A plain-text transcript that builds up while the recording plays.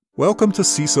Welcome to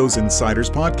CISO's Insiders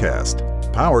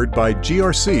Podcast, powered by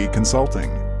GRC Consulting.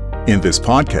 In this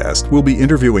podcast, we'll be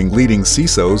interviewing leading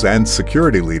CISOs and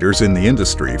security leaders in the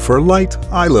industry for light,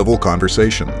 eye-level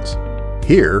conversations.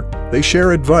 Here, they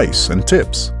share advice and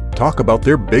tips, talk about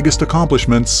their biggest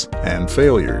accomplishments and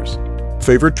failures,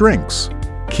 favorite drinks,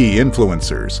 key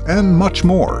influencers, and much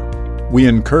more. We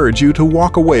encourage you to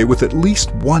walk away with at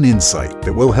least one insight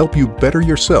that will help you better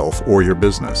yourself or your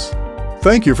business.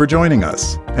 Thank you for joining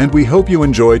us, and we hope you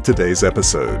enjoyed today's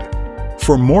episode.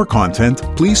 For more content,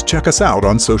 please check us out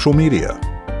on social media.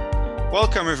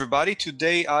 Welcome, everybody.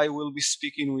 Today, I will be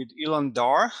speaking with Ilan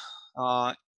Dar.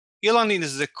 Ilan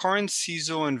is the current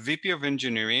CISO and VP of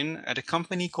Engineering at a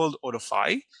company called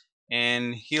Audify,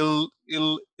 and he'll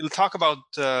talk about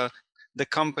the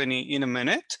company in a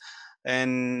minute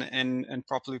and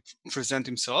properly present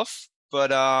himself. But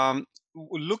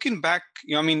looking back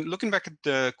at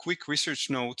the quick research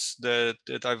notes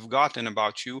that I've gotten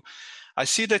about you, I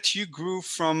see that you grew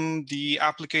from the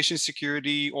application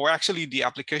security, or actually the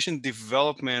application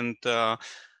development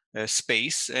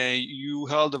space. You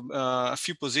held a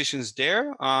few positions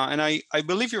there, and I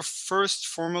believe your first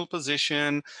formal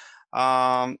position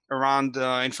around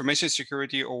information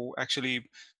security, or actually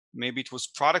maybe it was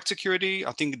product security.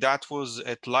 I think that was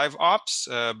at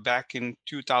LiveOps back in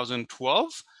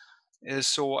 2012.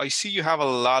 So I see you have a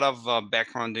lot of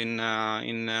background in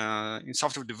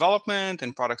software development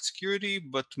and product security,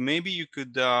 but maybe you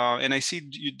could, and I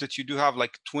see that you do have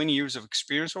like 20 years of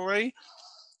experience already,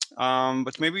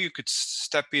 but maybe you could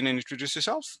step in and introduce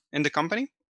yourself and the company.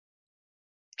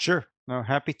 Sure, no,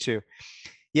 happy to.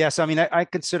 Yes, I mean, I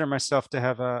consider myself to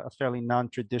have a fairly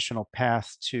non-traditional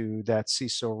path to that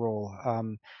CISO role.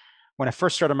 When I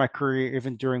first started my career,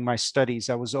 even during my studies,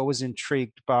 I was always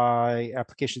intrigued by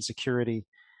application security.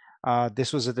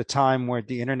 This was at the time where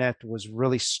the internet was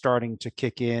really starting to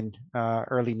kick in,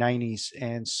 early 90s.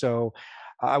 And so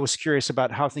I was curious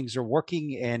about how things are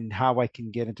working and how I can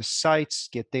get into sites,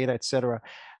 get data, et cetera.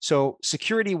 So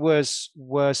security was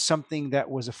something that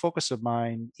was a focus of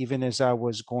mine, even as I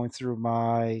was going through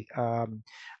my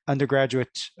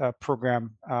undergraduate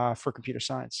program for computer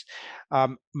science.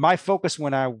 My focus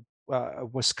when I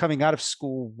was coming out of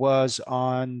school was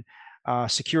on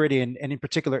security and in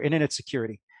particular internet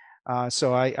security.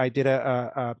 So I did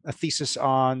a thesis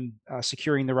on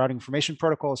securing the routing information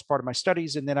protocol as part of my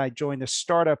studies, and then I joined a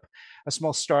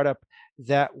small startup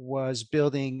that was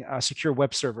building secure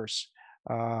web servers.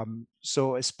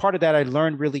 So as part of that, I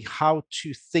learned really how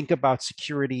to think about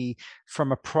security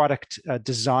from a product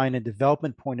design and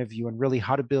development point of view, and really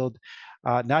how to build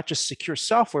not just secure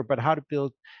software, but how to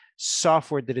build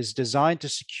software that is designed to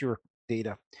secure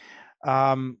data.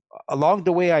 Along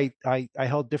the way, I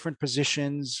held different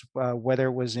positions, whether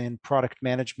it was in product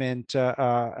management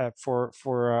for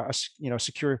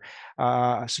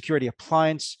a security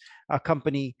appliance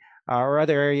company, or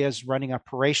other areas running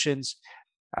operations.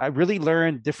 I really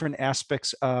learned different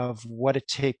aspects of what it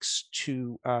takes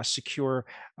to secure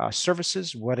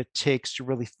services, what it takes to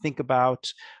really think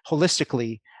about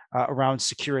holistically around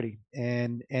security.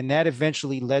 And that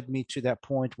eventually led me to that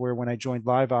point where when I joined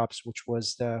LiveOps, which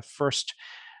was the first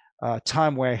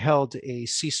time where I held a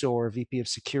CISO or VP of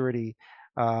security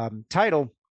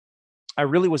title, I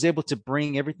really was able to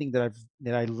bring everything that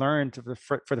I learned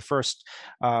for the first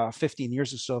 15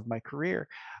 years or so of my career,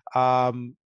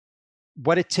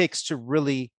 what it takes to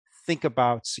really think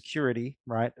about security,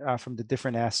 right, from the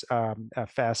different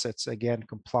facets, again,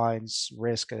 compliance,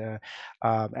 risk,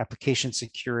 application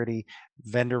security,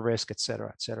 vendor risk, et cetera,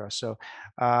 et cetera. So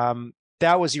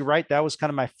you're right, that was kind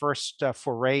of my first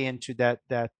foray into that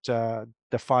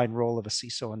defined role of a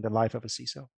CISO and the life of a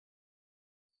CISO.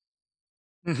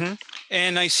 Mm-hmm.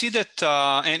 And I see that,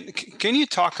 and can you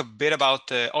talk a bit about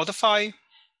Audify?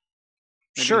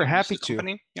 Sure, happy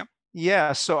to. Yeah.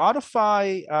 Yeah, so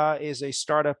Audify is a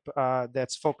startup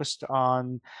that's focused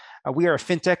on, we are a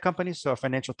fintech company, so a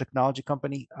financial technology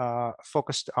company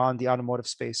focused on the automotive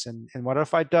space. And what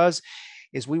Audify does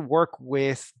is we work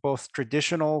with both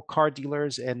traditional car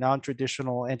dealers and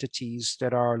non-traditional entities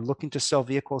that are looking to sell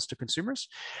vehicles to consumers.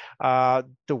 The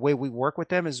way we work with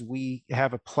them is we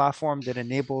have a platform that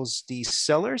enables these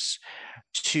sellers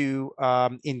to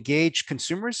engage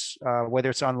consumers, whether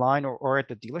it's online or at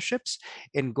the dealerships,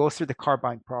 and go through the car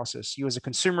buying process. You as a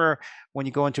consumer, when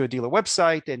you go into a dealer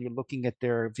website and you're looking at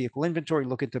their vehicle inventory,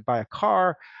 looking to buy a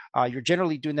car, you're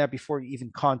generally doing that before you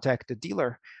even contact the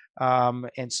dealer.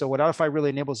 And so what Audify really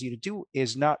enables you to do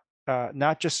is not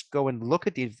not just go and look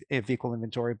at the vehicle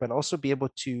inventory, but also be able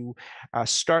to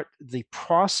start the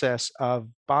process of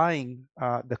buying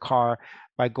the car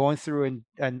by going through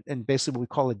and basically what we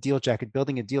call a deal jacket,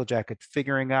 building a deal jacket,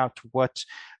 figuring out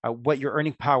what your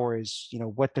earning power is,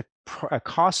 what the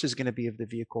cost is going to be of the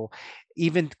vehicle,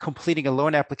 even completing a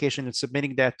loan application and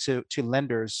submitting that to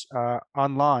lenders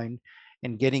online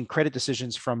and getting credit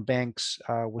decisions from banks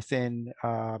within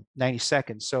 90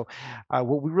 seconds. So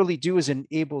what we really do is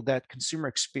enable that consumer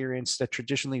experience that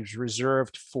traditionally was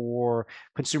reserved for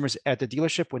consumers at the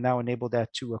dealership. We now enable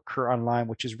that to occur online,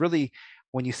 which is really,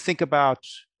 when you think about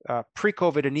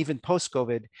pre-COVID and even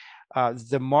post-COVID,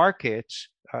 the market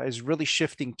is really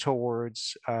shifting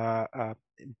towards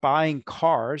buying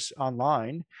cars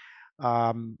online,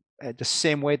 the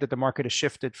same way that the market has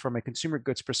shifted from a consumer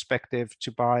goods perspective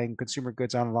to buying consumer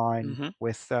goods online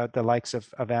with the likes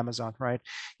of Amazon, right?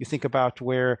 You think about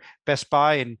where Best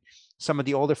Buy and some of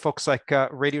the older folks like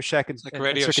Radio Shack and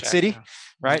Circuit City,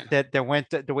 right? Yeah. That went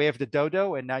the way of the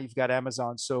dodo, and now you've got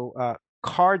Amazon. So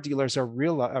car dealers are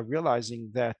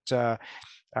realizing that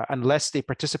unless they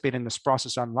participate in this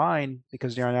process online,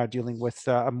 because they are now dealing with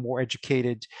a more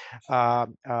educated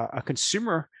a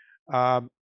consumer,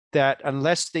 that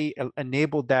unless they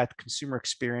enable that consumer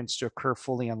experience to occur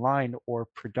fully online or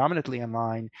predominantly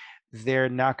online, they're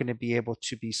not going to be able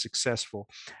to be successful.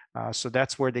 So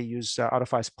that's where they use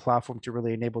AutoFi's platform to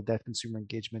really enable that consumer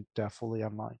engagement fully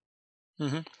online.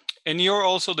 And you're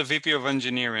also the VP of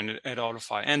Engineering at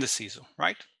AutoFi and the CISO,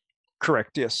 right?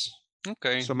 Correct, yes.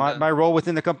 Okay. So my role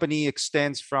within the company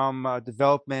extends from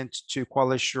development to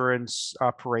quality assurance,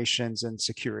 operations, and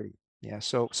security. Yeah.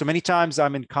 So many times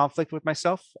I'm in conflict with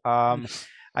myself. I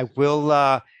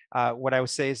will. What I would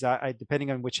say is I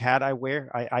depending on which hat I wear,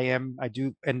 I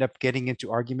do end up getting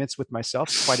into arguments with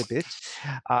myself quite a bit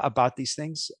about these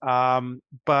things.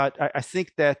 But I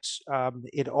think that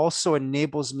it also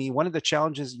enables me. One of the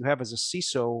challenges you have as a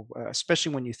CISO,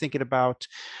 especially when you're thinking about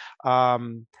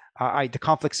the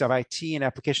conflicts of IT and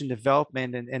application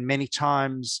development, and many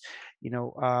times,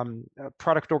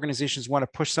 product organizations want to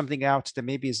push something out that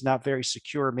maybe is not very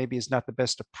secure, maybe is not the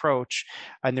best approach,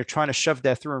 and they're trying to shove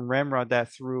that through and ramrod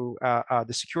that through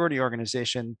the security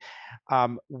organization.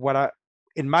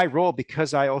 In my role,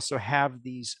 because I also have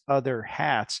these other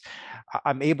hats,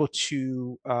 I'm able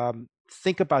to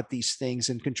think about these things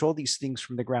and control these things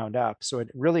from the ground up. So it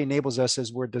really enables us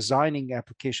as we're designing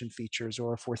application features,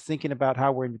 or if we're thinking about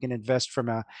how we're going to invest from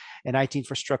an IT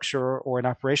infrastructure or an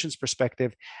operations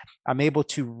perspective, I'm able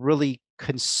to really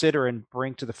consider and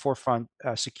bring to the forefront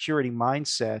a security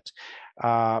mindset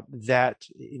that,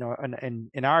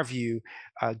 in our view,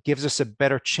 gives us a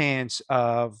better chance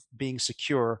of being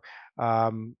secure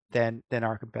than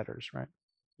our competitors, right?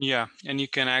 Yeah, and you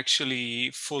can actually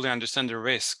fully understand the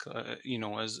risk.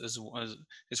 As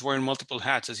wearing multiple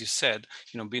hats, as you said,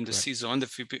 being the CISO and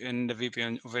the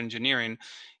VP of engineering.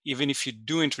 Even if you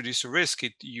do introduce a risk,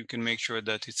 you can make sure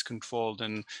that it's controlled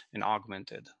and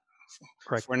augmented.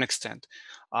 For an extent.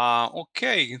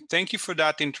 Okay, thank you for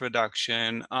that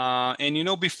introduction.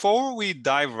 And before we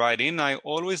dive right in, I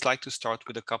always like to start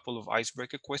with a couple of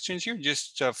icebreaker questions here,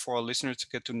 just for our listeners to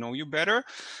get to know you better.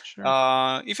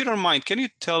 Sure. If you don't mind, can you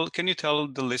tell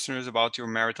the listeners about your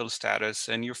marital status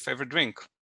and your favorite drink?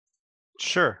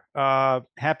 Sure.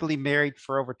 Happily married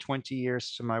for over 20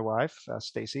 years to my wife,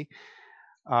 Stacy.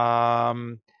 We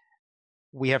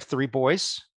have 3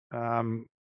 boys.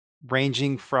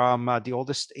 Ranging from the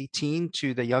oldest 18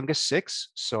 to the youngest 6.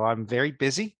 So I'm very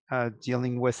busy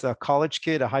dealing with a college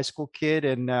kid, a high school kid,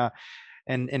 and a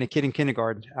kid in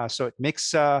kindergarten. So it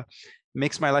makes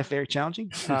my life very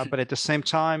challenging. But at the same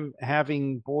time,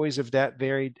 having boys of that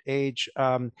varied age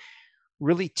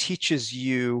really teaches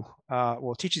you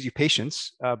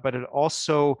patience, but it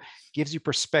also gives you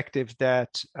perspective that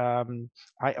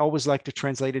I always like to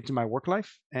translate into my work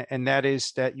life, and that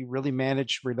is that you really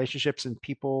manage relationships and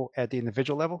people at the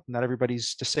individual level. Not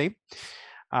everybody's the same.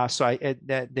 So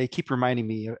they keep reminding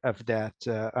me of that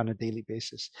on a daily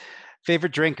basis.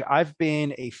 Favorite drink? I've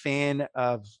been a fan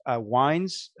of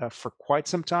wines for quite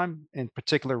some time, in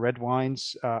particular red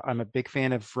wines. I'm a big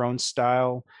fan of Rhone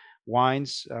style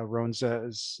wines. Rhone's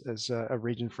is a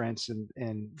region in France,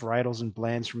 and varietals and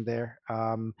blends from there.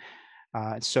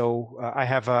 So I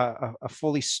have a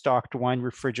fully stocked wine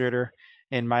refrigerator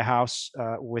in my house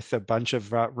with a bunch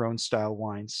of Rhone style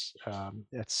wines.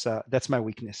 That's my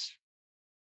weakness.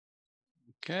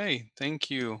 Okay, thank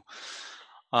you.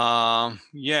 Yeah,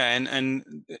 and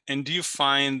do you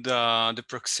find the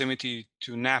proximity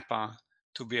to Napa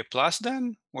to be a plus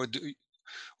then, or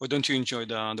don't you enjoy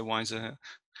the wines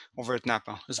over at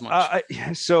Napa as much?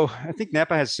 So I think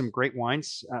Napa has some great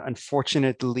wines.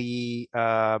 Unfortunately,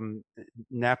 Napa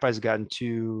has gotten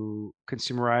too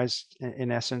consumerized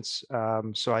in essence.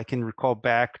 So I can recall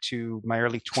back to my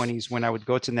early 20s when I would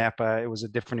go to Napa. It was a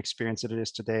different experience than it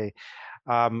is today.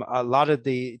 A lot of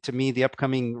to me, the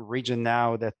upcoming region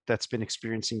now that's been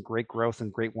experiencing great growth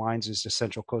and great wines is the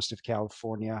Central Coast of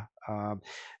California,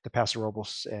 the Paso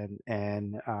Robles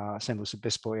and San Luis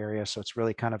Obispo area. So it's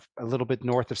really kind of a little bit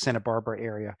north of Santa Barbara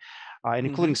area, and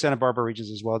including Santa Barbara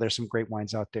regions as well. There's some great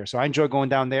wines out there. So I enjoy going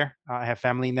down there. I have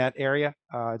family in that area,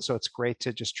 so it's great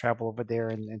to just travel over there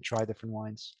and try different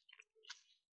wines.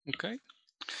 Okay.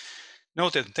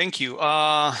 Noted. Thank you.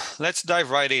 Let's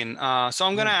dive right in. So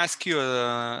I'm going to ask you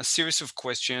a series of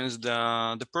questions.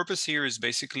 The purpose here is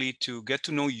basically to get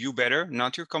to know you better,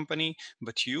 not your company,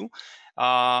 but you,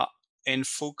 and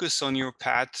focus on your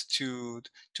path to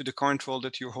the current role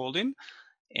that you're holding.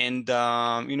 And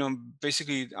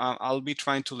basically, I'll be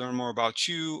trying to learn more about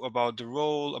you, about the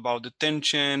role, about the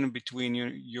tension between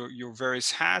your various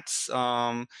hats.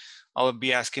 I'll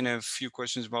be asking a few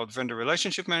questions about vendor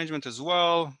relationship management as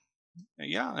well.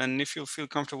 Yeah, and if you feel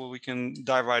comfortable, we can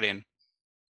dive right in.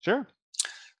 Sure.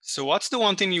 So what's the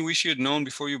one thing you wish you had known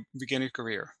before you began your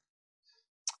career?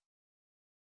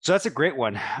 So that's a great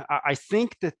one. I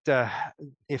think that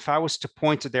if I was to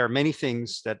point to, there are many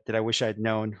things that I wish I'd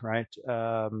known, right?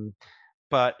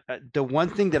 But the one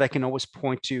thing that I can always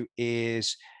point to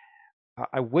is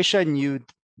I wish I knew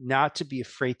not to be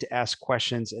afraid to ask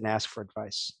questions and ask for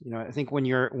advice. I think when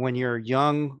you're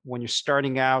young, when you're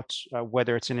starting out,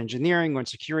 whether it's in engineering or in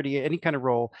security, any kind of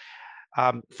role,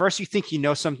 first you think you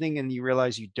know something and you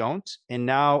realize you don't,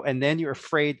 and then you're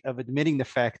afraid of admitting the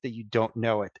fact that you don't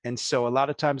know it. And so a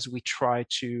lot of times we try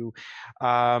to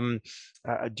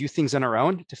do things on our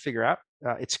own to figure out.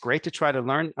 It's great to try to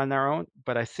learn on our own,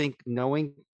 but I think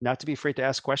knowing not to be afraid to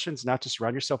ask questions, not to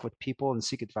surround yourself with people and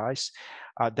seek advice,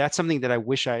 that's something that I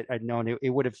wish I'd known. It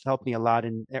would have helped me a lot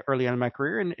early on in my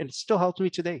career, and it still helps me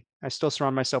today. I still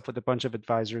surround myself with a bunch of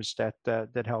advisors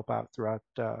that help out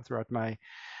throughout my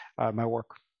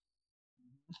work.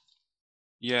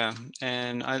 Yeah,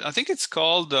 and I think it's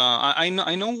called. I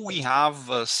know we have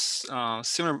a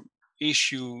similar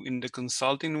issue in the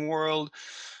consulting world.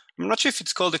 I'm not sure if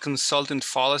it's called a consultant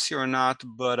fallacy or not,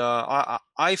 but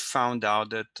I found out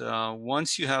that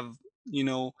once you have,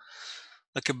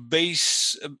 like a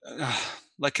base,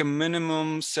 like a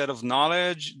minimum set of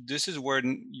knowledge, this is where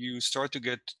you start to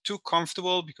get too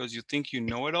comfortable because you think you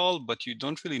know it all, but you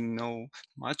don't really know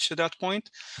much at that point.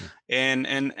 And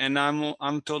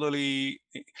I'm totally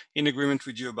in agreement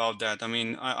with you about that. I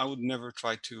mean, I would never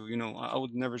try to, I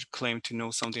would never claim to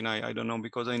know something I don't know,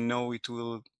 because I know it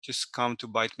will just come to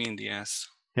bite me in the ass.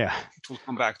 Yeah, it will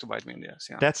come back to bite me in the ass.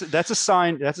 Yeah, that's a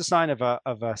sign. That's a sign of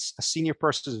a senior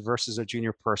person versus a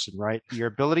junior person, right? Your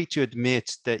ability to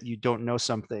admit that you don't know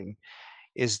something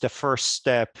is the first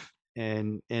step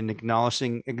in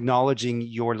acknowledging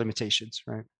your limitations,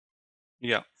 right?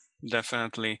 Yeah,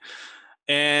 definitely.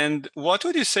 And what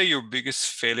would you say your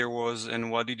biggest failure was,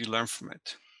 and what did you learn from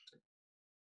it?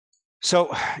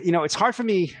 So, it's hard for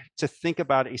me to think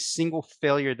about a single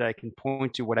failure that I can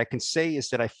point to. What I can say is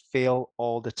that I fail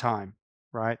all the time,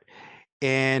 right?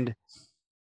 And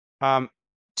to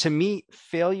me,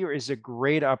 failure is a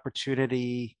great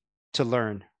opportunity to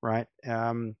learn, right?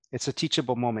 It's a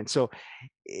teachable moment. So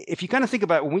if you kind of think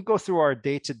about it, when we go through our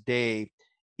day to day,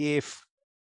 if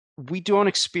we don't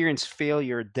experience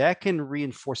failure, that can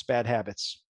reinforce bad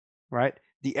habits, right?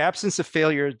 The absence of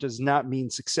failure does not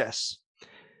mean success.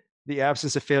 The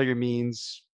absence of failure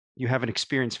means you haven't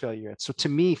experienced failure yet. So to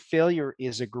me, failure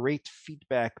is a great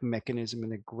feedback mechanism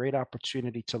and a great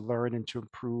opportunity to learn and to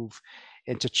improve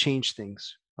and to change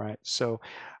things, right? So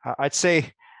I'd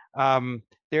say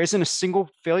there isn't a single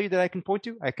failure that I can point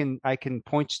to. I can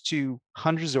point to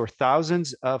hundreds or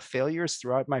thousands of failures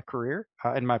throughout my career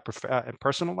and my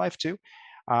personal life too.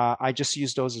 I just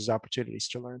use those as opportunities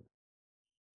to learn.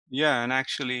 Yeah, and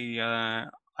actually,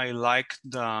 I like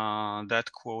that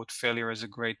quote. Failure is a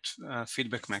great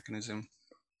feedback mechanism.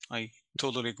 I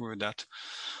totally agree with that.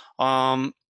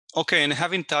 Okay, and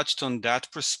having touched on that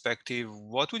perspective,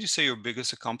 what would you say your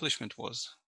biggest accomplishment was?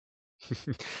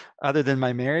 Other than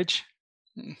my marriage?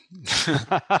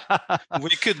 we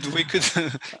could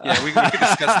yeah, we could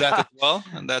discuss that as well,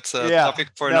 and that's a topic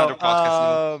for another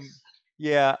podcast.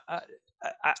 Yeah,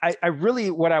 I really,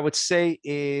 what I would say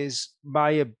is my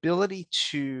ability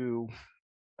to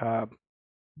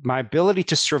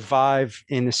survive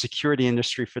in the security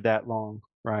industry for that long,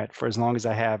 right? For as long as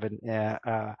I have, and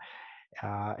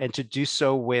to do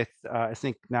so with, I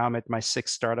think now I'm at my 6th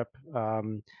startup.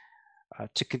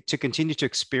 to continue to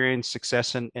experience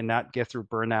success and not get through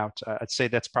burnout. I'd say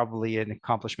that's probably an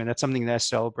accomplishment. That's something that I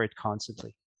celebrate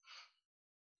constantly.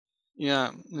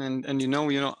 Yeah, and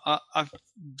I've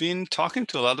been talking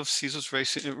to a lot of CISOs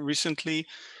recently,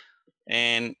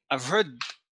 and I've heard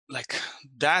like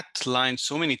that line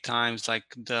so many times. Like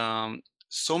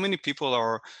so many people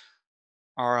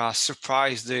are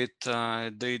surprised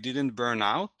that they didn't burn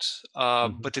out.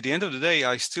 Mhm. But at the end of the day,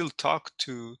 I still talk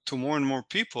to more and more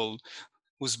people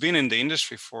who's been in the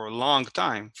industry for a long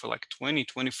time, for like 20,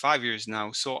 25 years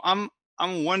now. So I'm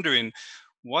wondering,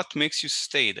 what makes you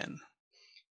stay then?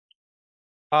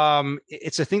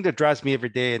 It's a thing that drives me every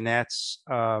day, and that's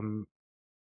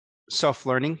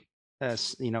self-learning,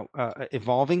 as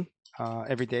evolving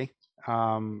every day.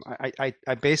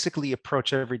 I basically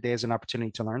approach every day as an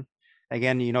opportunity to learn.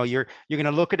 Again, you're going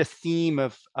to look at a theme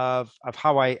of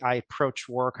how I approach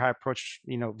work, how I approach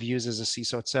views as a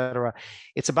CISO, et cetera.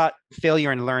 It's about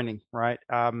failure and learning, right?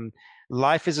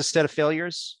 Life is a set of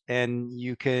failures, and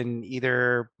you can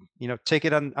either take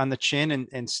it on the chin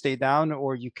and stay down,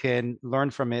 or you can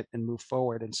learn from it and move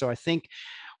forward. And so I think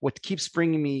what keeps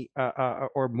bringing me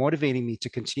or motivating me to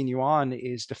continue on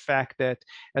is the fact that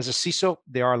as a CISO,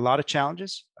 there are a lot of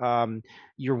challenges.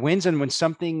 Your wins, and when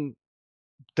something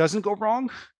doesn't go wrong,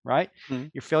 right? Mhm.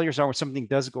 Your failures are when something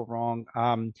does go wrong.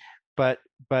 But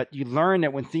you learn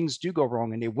that when things do go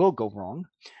wrong, and they will go wrong,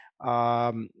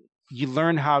 um, you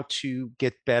learn how to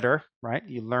get better, right?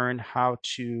 You learn how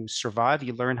to survive.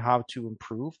 You learn how to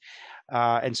improve,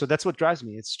 and so that's what drives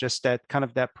me. It's just that kind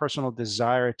of that personal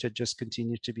desire to just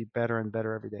continue to be better and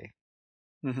better every day.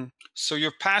 So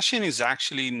your passion is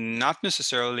actually not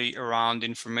necessarily around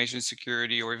information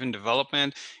security or even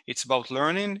development. It's about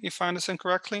learning, if I understand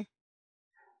correctly.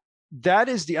 That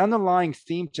is the underlying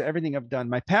theme to everything I've done.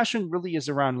 My passion really is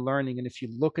around learning. And if you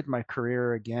look at my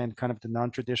career again, kind of the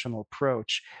non-traditional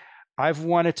approach, I've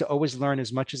wanted to always learn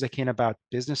as much as I can about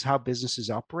business, how businesses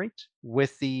operate,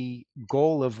 with the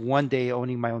goal of one day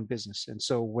owning my own business. And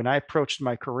so when I approached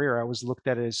my career, I was looked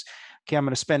at as, okay, I'm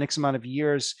going to spend X amount of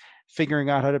years figuring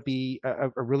out how to be a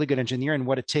really good engineer and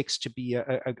what it takes to be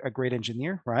a great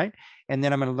engineer, right? And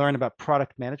then I'm going to learn about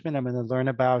product management. I'm going to learn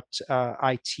about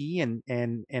IT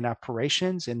and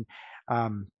operations,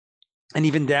 um, and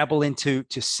even dabble into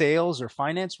sales or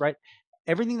finance, right?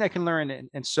 Everything that I can learn.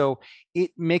 And so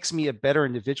it makes me a better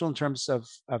individual in terms of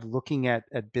looking at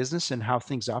business and how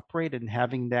things operate, and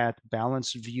having that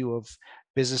balanced view of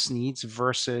business needs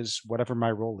versus whatever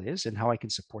my role is and how I can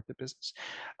support the business.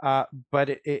 But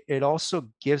it also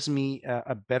gives me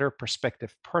a better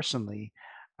perspective personally,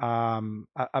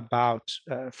 about,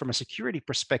 from a security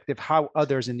perspective, how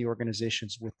others in the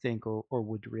organizations would think or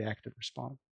would react and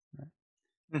respond. Right?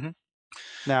 Hmm.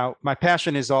 Now, my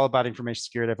passion is all about information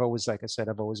security. I've always, like I said,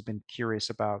 I've always been curious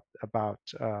about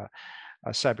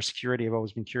cybersecurity. I've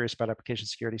always been curious about application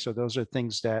security. So those are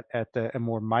things that, at a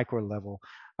more micro level,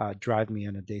 drive me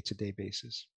on a day-to-day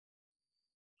basis.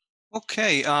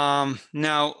 Okay.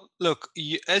 Now, look,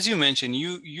 as you mentioned,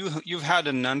 you've had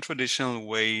a non-traditional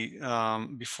way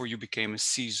before you became a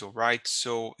CISO, right?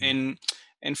 So, Mm.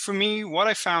 and for me, what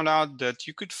I found out that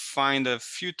you could find a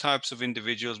few types of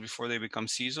individuals before they become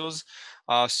CISOs.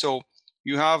 So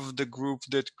you have the group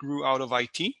that grew out of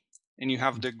IT, and you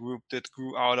have Mm. the group that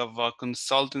grew out of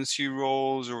consultancy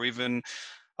roles or even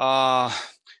uh,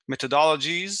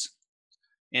 methodologies,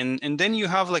 and then you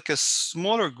have like a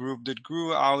smaller group that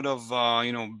grew out of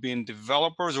being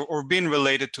developers or being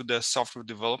related to the software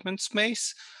development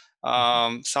space.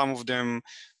 Mhm. Some of them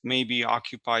maybe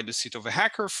occupied the seat of a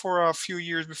hacker for a few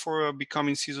years before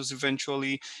becoming CISOs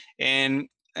eventually. And,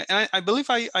 and I believe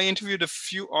I interviewed a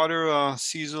few other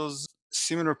CISOs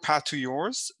similar path to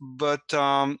yours, but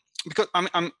because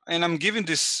I'm giving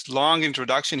this long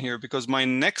introduction here because my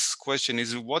next question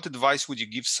is, what advice would you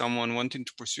give someone wanting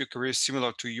to pursue a career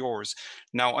similar to yours?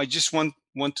 Now, I just want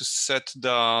to set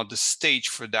the stage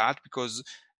for that, because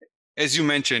as you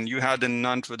mentioned, you had a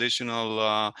non-traditional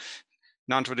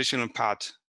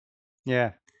path.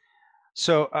 Yeah.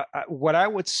 So what I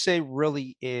would say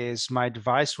really is, my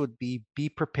advice would be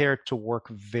prepared to work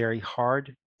very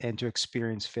hard and to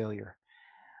experience failure.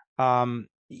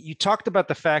 You talked about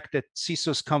the fact that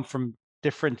CISOs come from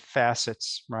different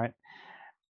facets, right?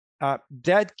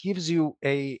 That gives you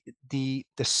the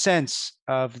sense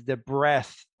of the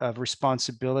breadth of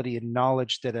responsibility and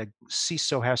knowledge that a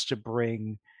CISO has to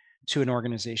bring to an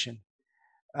organization.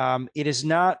 It is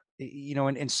not,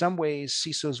 in some ways,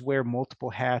 CISOs wear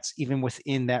multiple hats even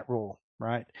within that role,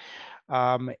 right?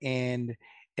 And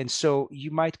so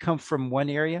you might come from one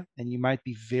area and you might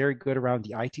be very good around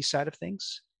the IT side of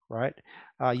things, right?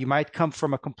 You might come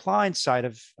from a compliance side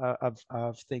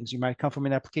of things. You might come from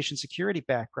an application security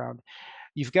background.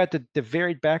 You've got the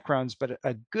varied backgrounds, but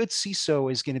a good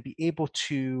CISO is going to be able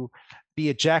to be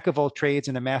a jack of all trades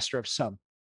and a master of some,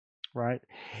 right?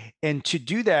 And to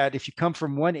do that, if you come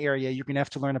from one area, you're going to have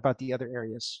to learn about the other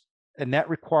areas. And that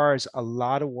requires a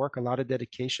lot of work, a lot of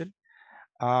dedication.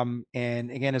 And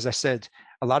again, as I said,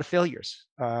 a lot of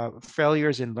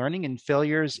failures in learning and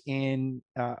failures in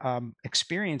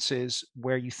experiences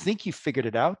where you think you figured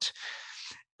it out,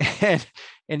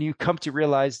 and you come to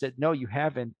realize that no, you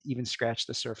haven't even scratched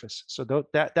the surface. So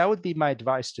that would be my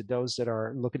advice to those that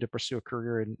are looking to pursue a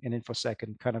career in InfoSec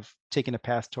and kind of taking a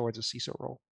path towards a CISO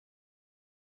role.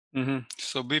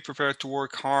 So be prepared to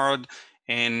work hard,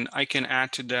 and I can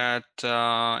add to that,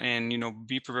 and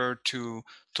be prepared to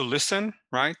listen,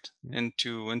 right, and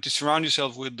to surround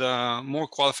yourself with more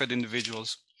qualified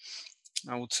individuals,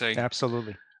 I would say.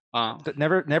 Absolutely.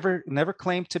 Never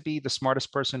claim to be the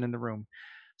smartest person in the room.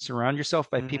 Surround yourself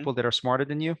by people that are smarter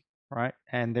than you, right,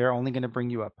 and they're only going to bring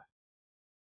you up.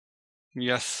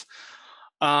 Yes.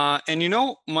 And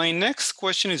my next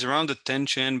question is around the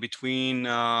tension between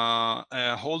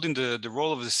holding the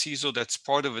role of the CISO that's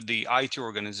part of the IT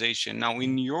organization. Now,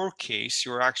 in your case,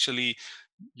 you're actually,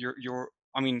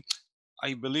 I mean,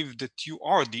 I believe that you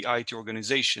are the IT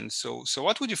organization. So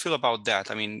what would you feel about that?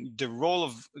 I mean, the role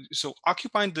of, so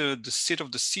occupying the seat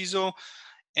of the CISO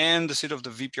and the seat of the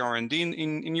VP R&D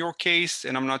in your case,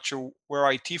 and I'm not sure where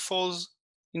IT falls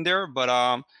in there, but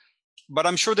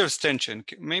I'm sure there's tension.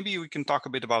 Maybe we can talk a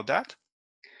bit about that.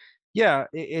 Yeah,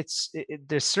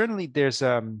 there's certainly there's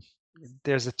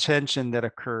a tension that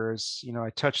occurs. I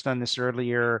touched on this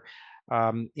earlier,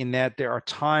 in that there are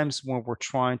times when we're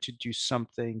trying to do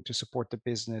something to support the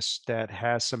business that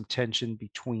has some tension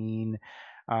between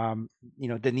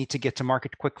the need to get to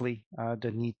market quickly,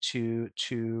 the need to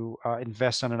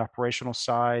invest on an operational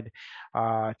side,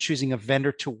 choosing a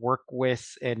vendor to work with,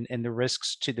 and the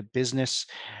risks to the business.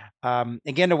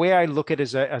 Again, the way I look at it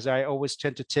is, as I always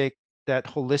tend to take that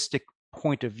holistic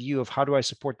point of view of how do I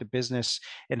support the business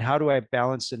and how do I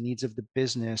balance the needs of the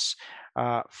business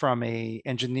from a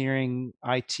engineering,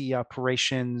 IT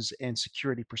operations, and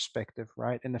security perspective,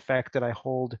 right? And the fact that I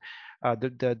hold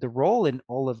the role in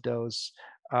all of those,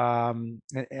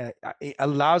 it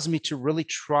allows me to really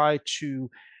try to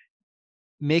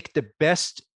make the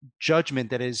best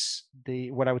judgment that is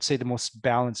what I would say the most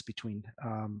balance between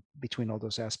all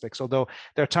those aspects. Although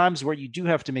there are times where you do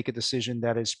have to make a decision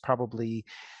that is probably,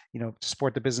 to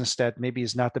support the business, that maybe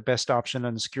is not the best option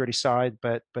on the security side,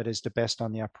 but is the best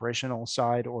on the operational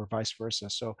side, or vice versa.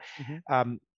 So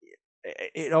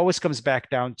it always comes back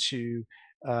down to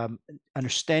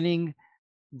understanding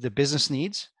the business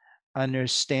needs,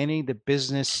 understanding the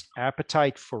business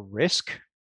appetite for risk,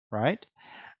 right?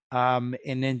 And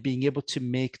then being able to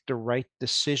make the right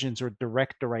decisions or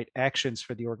direct the right actions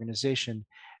for the organization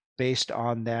based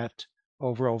on that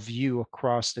overall view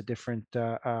across the different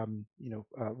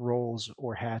roles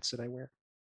or hats that I wear.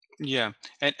 Yeah,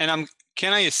 and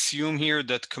can I assume here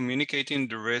that communicating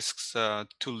the risks to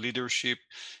leadership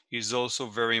is also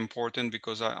very important?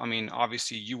 Because I mean,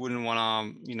 obviously, you wouldn't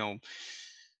want to,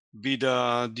 be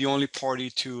the only party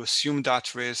to assume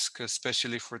that risk,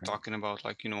 especially if we're talking about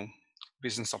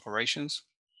business operations.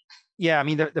 Yeah, I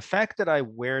mean, the fact that I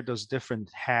wear those different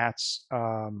hats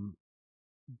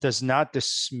does not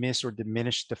dismiss or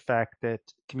diminish the fact that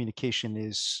communication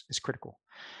is critical.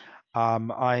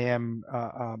 I am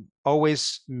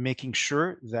always making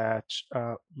sure that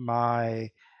my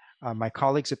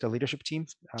colleagues at the leadership team,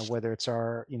 whether it's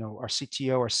our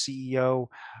CTO, our CEO,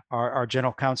 our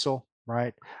general counsel,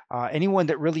 right? Anyone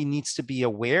that really needs to be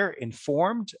aware,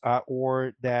 informed,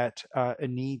 or that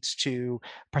needs to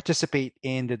participate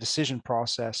in the decision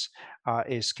process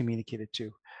is communicated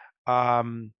to.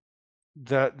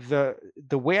 The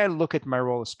way I look at my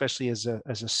role, especially as a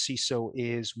CISO,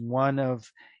 is one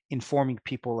of informing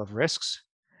people of risks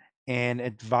and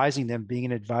advising them, being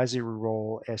an advisory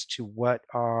role as to what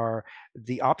are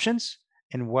the options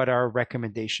and what are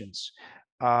recommendations.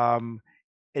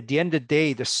 At the end of the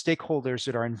day, the stakeholders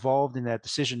that are involved in that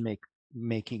decision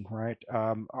making, right,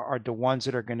 are the ones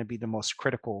that are going to be the most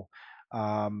critical.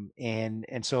 And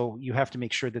so you have to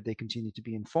make sure that they continue to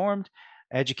be informed,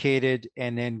 educated,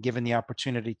 and then given the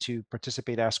opportunity to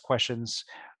participate, ask questions,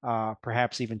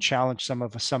 perhaps even challenge some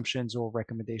of assumptions or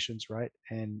recommendations, right?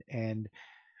 And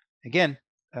again,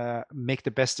 make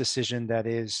the best decision that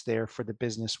is there for the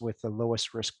business with the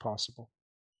lowest risk possible.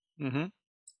 Mm-hmm.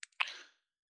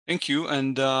 Thank you.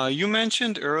 And you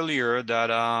mentioned earlier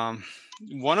that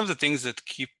one of the things that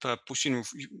keep pushing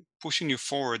you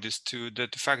forward is the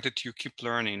fact that you keep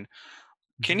learning.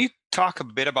 Can you talk a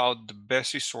bit about the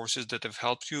best resources that have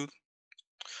helped you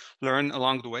learn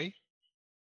along the way?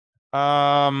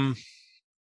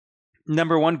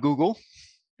 Number one, Google.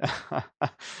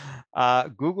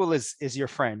 Google is your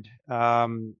friend.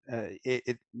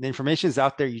 The information is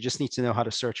out there. You just need to know how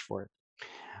to search for it.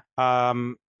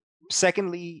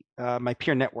 Secondly, my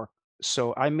peer network.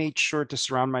 So I made sure to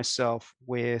surround myself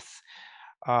with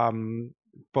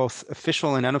both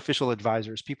official and unofficial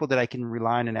advisors, people that I can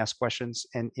rely on and ask questions,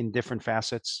 and in different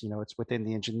facets. It's within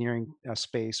the engineering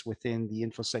space, within the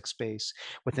infosec space,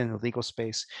 within the legal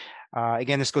space.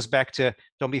 Again, this goes back to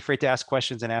don't be afraid to ask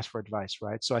questions and ask for advice,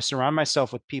 right? So I surround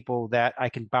myself with people that I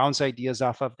can bounce ideas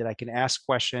off of, that I can ask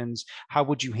questions. How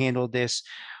would you handle this?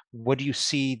 What do you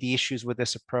see the issues with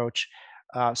this approach?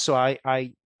 So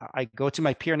I go to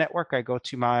my peer network. I go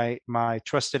to my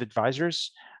trusted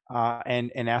advisors,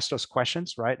 and ask those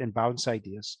questions, right, and bounce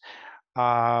ideas.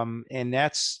 And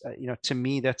that's to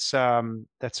me, that's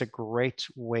a great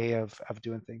way of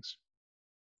doing things.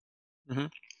 Mm-hmm.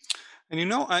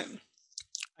 And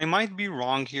I might be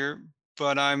wrong here,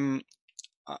 but I'm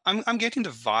getting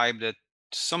the vibe that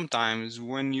sometimes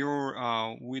when you're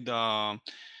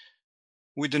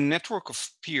with a network of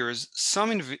peers,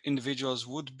 some individuals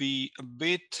would be a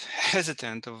bit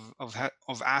hesitant of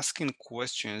asking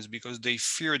questions because they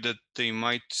fear that they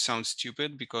might sound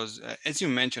stupid. Because, as you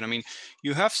mentioned, I mean,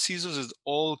 you have CISOs at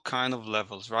all kind of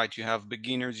levels, right? You have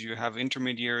beginners, you have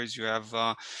intermediaries, you have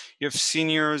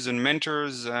seniors and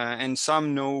mentors, and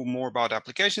some know more about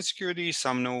application security,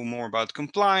 some know more about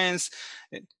compliance,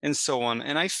 and so on.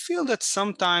 And I feel that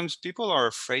sometimes people are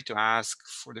afraid to ask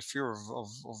for the fear of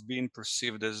being perceived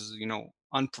as,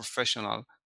 unprofessional.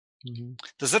 Mm-hmm.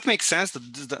 Does that make sense?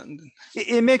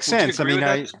 It makes Would you sense. I agree mean,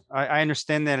 with that? I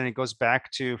understand that, and it goes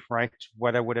back to, right,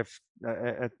 what I would have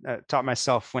taught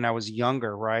myself when I was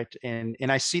younger, right? And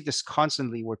I see this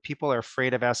constantly where people are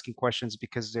afraid of asking questions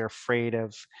because they're afraid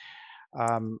of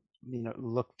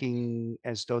looking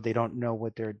as though they don't know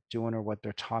what they're doing or what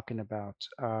they're talking about.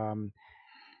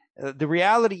 The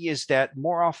reality is that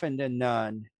more often than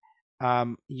none,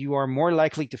 you are more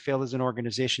likely to fail as an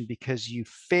organization because you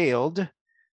failed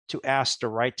to ask the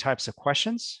right types of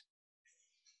questions,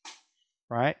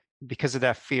 right? Because of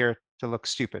that fear to look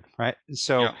stupid, right? And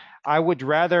so Yeah. I would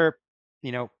rather,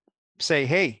 say,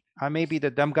 hey, I may be the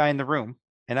dumb guy in the room,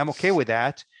 and I'm okay with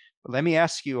that. But let me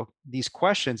ask you these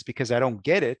questions because I don't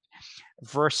get it,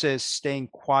 versus staying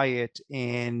quiet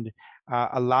and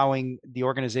allowing the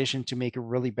organization to make a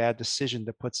really bad decision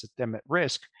that puts them at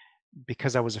risk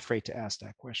because I was afraid to ask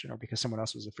that question, or because someone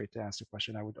else was afraid to ask the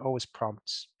question. I would always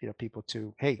prompt people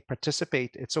to, hey,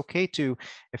 participate. It's okay to,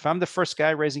 if I'm the first guy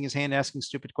raising his hand asking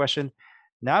stupid question,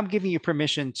 now I'm giving you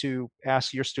permission to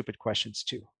ask your stupid questions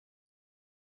too.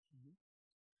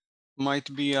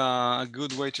 Might be a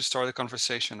good way to start a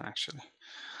conversation, actually.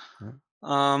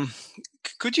 Right.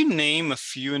 Could you name a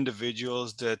few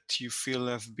individuals that you feel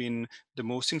have been the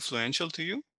most influential to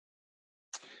you?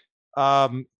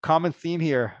 Common theme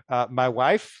here. My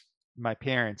wife, my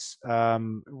parents,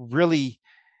 really,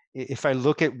 if I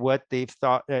look at what they've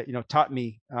taught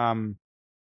me, and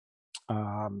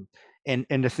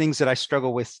the things that I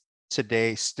struggle with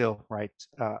today still, right?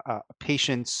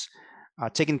 Patience,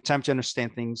 taking the time to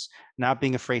understand things, not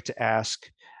being afraid to ask,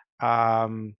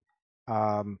 um,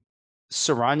 um,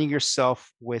 surrounding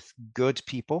yourself with good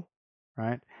people,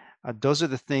 right? Those are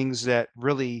the things that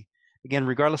really, again,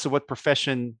 regardless of what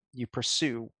profession you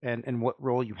pursue and what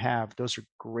role you have, those are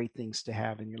great things to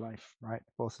have in your life, right?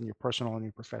 Both in your personal and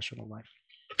your professional life.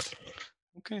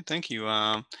 Okay, thank you.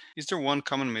 Is there one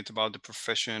common myth about the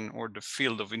profession or the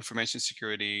field of information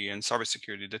security and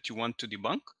cybersecurity that you want to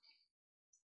debunk?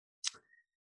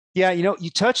 Yeah, you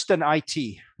touched on IT,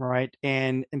 right?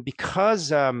 And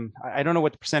because I don't know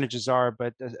what the percentages are,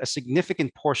 but a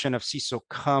significant portion of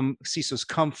CISOs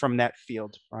come from that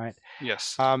field, right?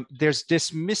 Yes. There's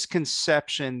this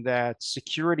misconception that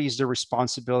security is the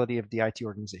responsibility of the IT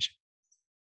organization,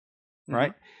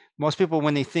 right? Most people,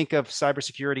 when they think of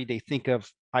cybersecurity, they think of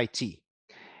IT,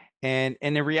 and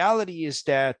the reality is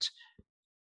that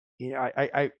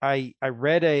I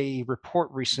read a report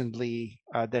recently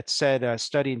that said a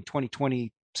study in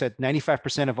 2020 said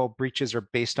 95% of all breaches are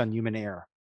based on human error,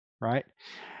 right?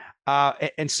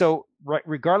 And so, right,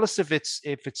 regardless if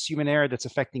it's human error that's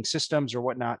affecting systems or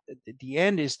whatnot, the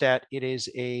end is that it is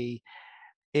a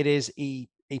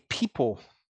people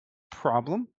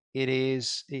problem. It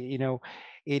is a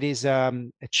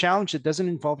challenge that doesn't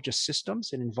involve just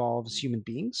systems. It involves human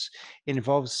beings. It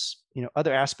involves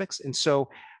other aspects. And so,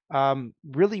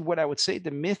 really, what I would say,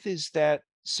 the myth is that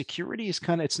security is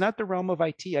it's not the realm of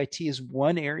IT. IT is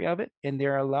one area of it, and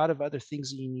there are a lot of other things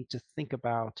that you need to think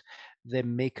about that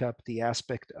make up the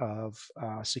aspect of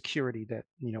security that,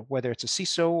 whether it's a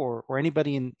CISO or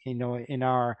anybody in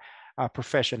our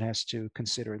profession has to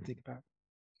consider and think about.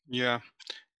 Yeah.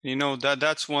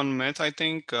 That's one myth, I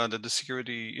think, that the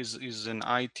security is an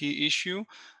IT issue.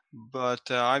 But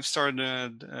I've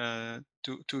started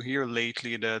to hear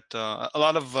lately that a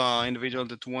lot of individuals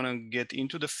that want to get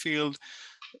into the field,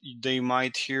 they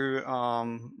might hear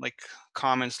like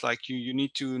comments like you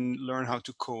need to learn how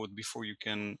to code before you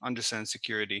can understand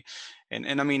security.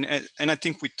 And I mean, and I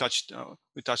think we touched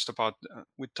upon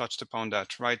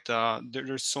that, right?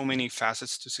 There's so many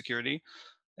facets to security,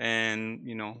 and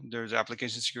there's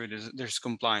application security, there's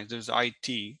compliance, there's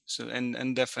IT. So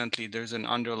and definitely there's an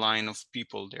underline of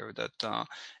people there that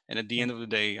and at the end of the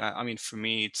day, I mean, for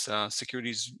me, it's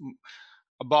security is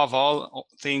above all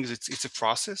things, it's a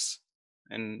process,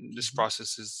 and this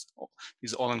process is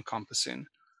all encompassing.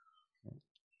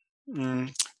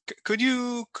 Could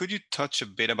you touch a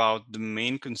bit about the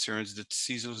main concerns that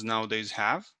CISOs nowadays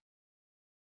have?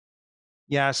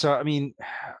 Yeah, so I mean,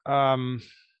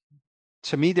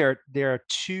 to me, there are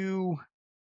two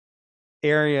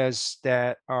areas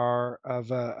that are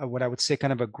of what I would say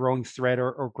kind of a growing threat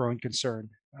or growing concern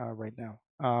right now.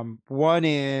 One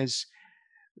is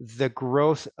the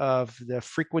growth of the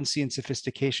frequency and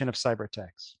sophistication of cyber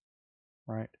attacks,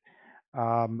 right?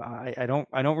 I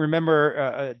don't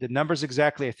remember the numbers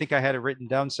exactly. I think I had it written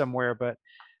down somewhere, but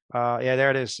yeah,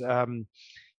 there it is.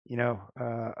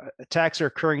 Attacks are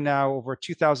occurring now over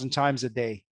 2,000 times a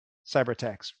day, cyber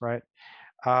attacks, right?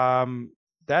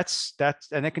 That's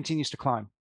and it continues to climb,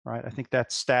 right? I think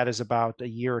that stat is about a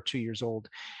year or 2 years old.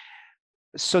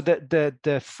 So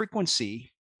the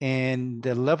frequency and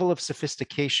the level of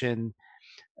sophistication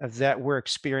that we're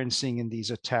experiencing in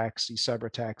these attacks, these cyber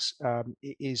attacks,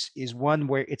 is one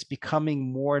where it's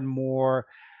becoming more and more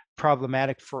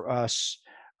problematic for us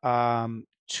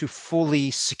to fully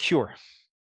secure,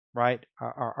 right,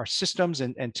 our systems,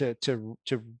 and to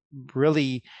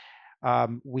really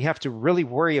we have to really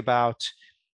worry about.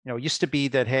 It used to be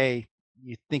that, hey,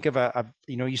 you think of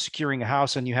you securing a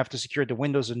house and you have to secure the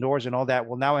windows and doors and all that.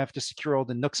 Well, now I have to secure all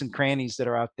the nooks and crannies that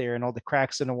are out there and all the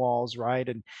cracks in the walls, right?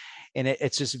 And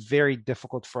it's just very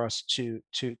difficult for us to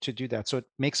do that. So it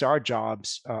makes our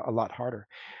jobs a lot harder.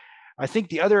 I think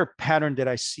the other pattern that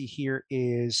I see here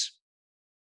is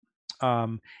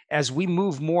as we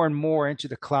move more and more into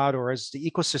the cloud, or as the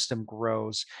ecosystem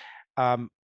grows,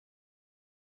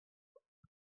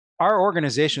 our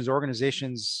organizations,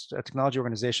 technology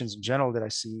organizations in general that I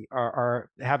see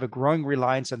have a growing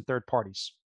reliance on third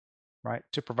parties, right,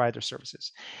 to provide their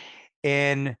services.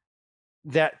 And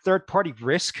that third party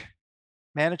risk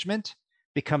management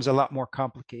becomes a lot more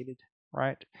complicated,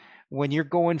 right? When you're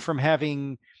going from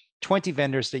having 20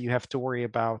 vendors that you have to worry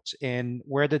about, and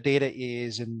where the data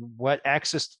is, and what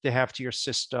access they have to your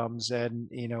systems, and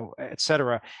et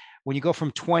cetera. When you go from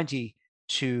 20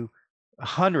 to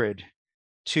 100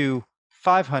 to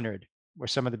 500, where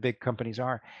some of the big companies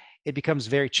are, it becomes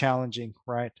very challenging,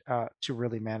 right, to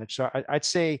really manage. So I'd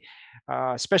say,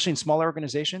 especially in smaller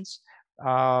organizations,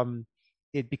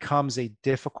 it becomes a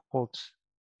difficult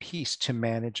piece to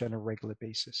manage on a regular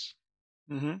basis.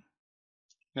 Mm-hmm.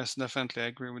 Yes, definitely, I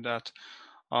agree with that.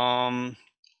 Um,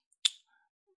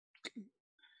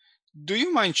 do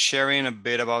you mind sharing a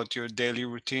bit about your daily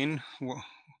routine?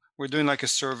 We're doing like a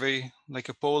survey, like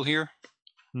a poll here.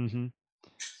 Mm-hmm.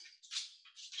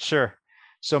 Sure.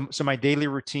 So my daily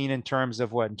routine in terms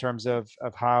of what? In terms of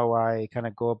how I kind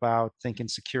of go about thinking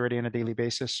security on a daily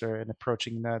basis, or in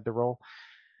approaching the role?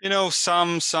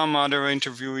 Some other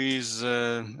interviewees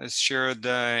has shared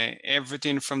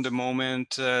everything from the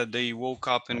moment they woke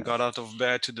up and got out of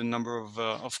bed to the number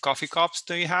of coffee cups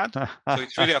they had. So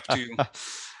it's really up to you.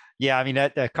 Yeah, I mean,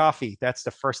 that coffee, that's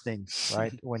the first thing,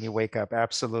 right? When you wake up,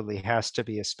 absolutely has to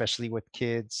be, especially with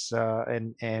kids,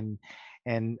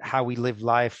 and how we live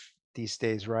life these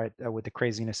days, right? With the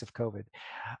craziness of COVID.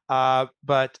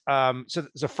 So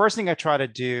the first thing I try to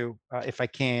do, if I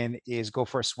can, is go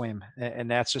for a swim.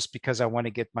 And that's just because I want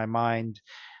to get my mind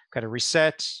kind of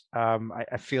reset.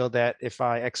 I feel that if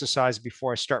I exercise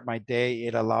before I start my day,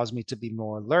 it allows me to be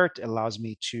more alert. It allows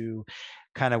me to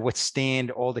kind of withstand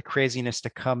all the craziness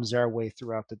that comes our way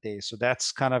throughout the day. So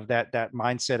that's kind of that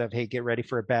mindset of, hey, get ready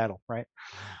for a battle, right?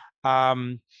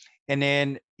 And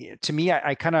then to me,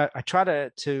 I try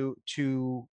to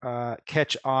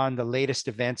catch on the latest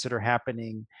events that are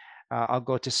happening I'll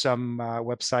go to some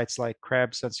websites like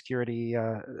Krebs on security,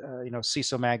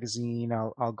 CISO magazine.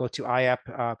 I'll go to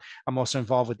IAP. I'm also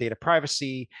involved with data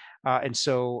privacy, and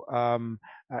so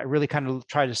I really kind of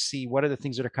try to see what are the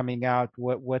things that are coming out,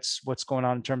 what's going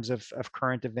on in terms of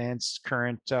current events,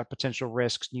 current potential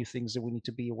risks, new things that we need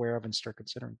to be aware of and start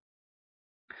considering.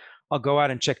 I'll go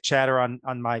out and check chatter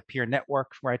on my peer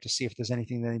network, right, to see if there's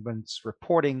anything that anyone's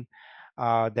reporting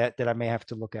that I may have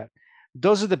to look at.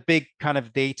 Those are the big kind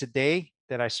of day-to-day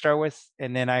that I start with,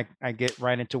 and then I get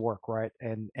right into work, right?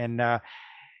 And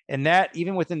that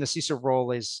even within the CISO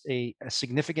role is a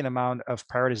significant amount of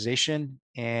prioritization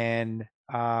and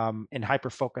hyper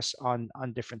focus on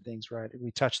different things, right?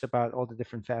 We touched about all the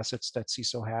different facets that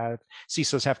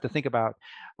CISOs have to think about,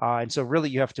 and so really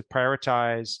you have to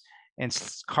prioritize and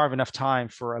carve enough time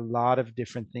for a lot of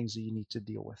different things that you need to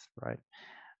deal with, right?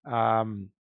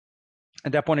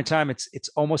 At that point in time, it's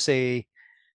almost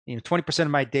 20% of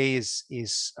my day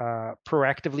is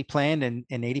proactively planned, and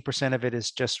 80% of it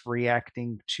is just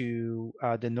reacting to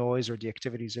the noise or the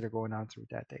activities that are going on through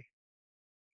that day.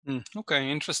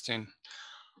 Okay, interesting.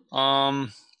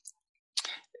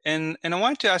 And I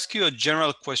wanted to ask you a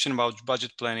general question about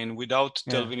budget planning without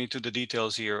delving into the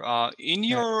details here. In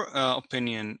your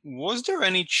opinion, was there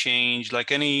any change,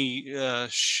 like any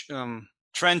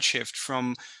trend shift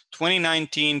from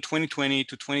 2019, 2020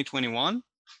 to 2021?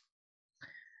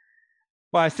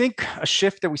 Well, I think a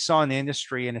shift that we saw in the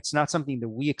industry, and it's not something that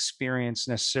we experience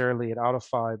necessarily at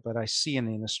Auto5, but I see in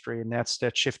the industry, and that's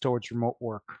that shift towards remote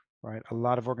work, right? A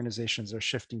lot of organizations are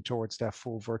shifting towards that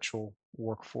full virtual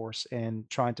workforce and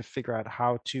trying to figure out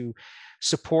how to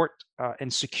support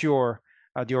and secure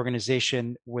the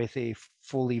organization with a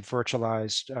fully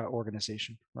virtualized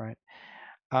organization, right?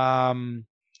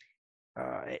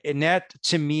 And that,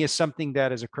 to me, is something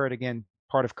that has occurred again,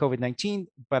 part of COVID-19,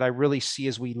 but I really see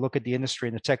as we look at the industry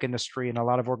and the tech industry and a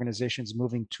lot of organizations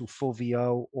moving to full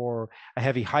VO or a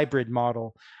heavy hybrid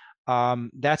model,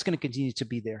 that's going to continue to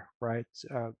be there, right?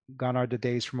 Gone are the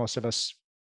days for most of us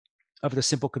of the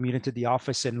simple commute into the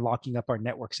office and locking up our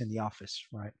networks in the office,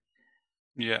 right?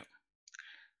 Yeah.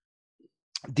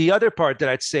 The other part that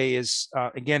I'd say is,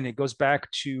 again, it goes back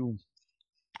to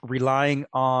relying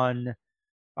on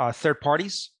third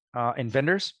parties and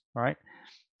vendors, right?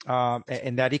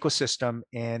 And that ecosystem,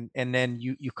 and then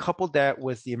you couple that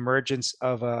with the emergence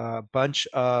of a bunch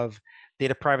of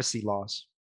data privacy laws,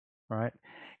 right?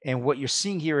 And what you're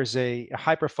seeing here is a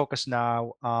hyper focus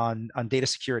now on data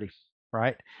security,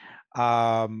 right?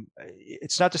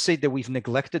 It's not to say that we've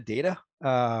neglected data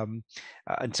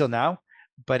until now,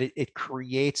 but it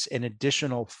creates an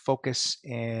additional focus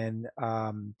and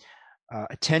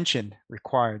attention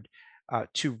required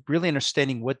to really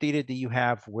understanding what data do you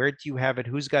have, where do you have it,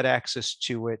 who's got access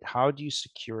to it, how do you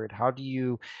secure it, how do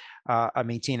you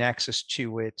maintain access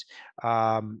to it,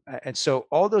 and so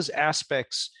all those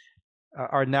aspects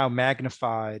are now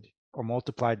magnified or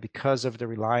multiplied because of the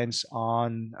reliance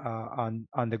on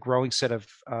the growing set of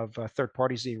third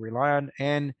parties that you rely on,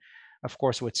 and of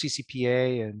course with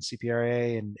CCPA and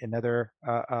CPRA and other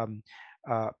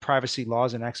privacy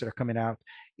laws and acts that are coming out.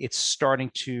 It's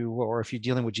starting to, or if you're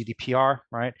dealing with GDPR,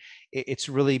 right, it's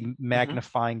really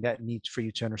magnifying that need for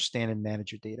you to understand and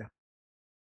manage your data.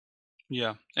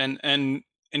 Yeah, and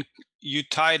you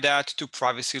tie that to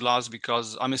privacy laws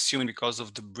because I'm assuming because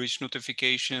of the breach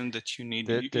notification that you need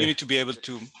you need to be able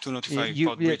to notify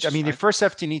about breaches. I mean, right? you first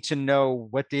have to need to know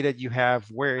what data you have,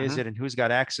 where is it, and who's got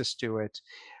access to it,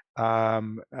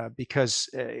 because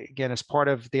again, as part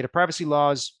of data privacy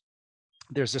laws,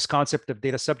 there's this concept of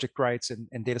data subject rights,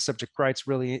 and data subject rights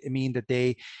really mean that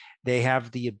they have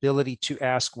the ability to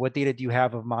ask, what data do you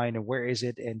have of mine and where is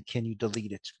it, and can you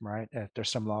delete it, right? There's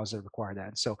some laws that require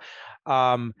that. So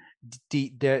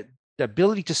the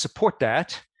ability to support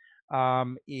that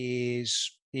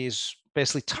is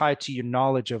basically tied to your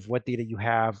knowledge of what data you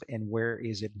have and where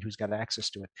is it and who's got access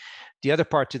to it. The other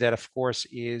part to that, of course,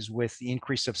 is with the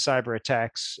increase of cyber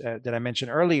attacks that I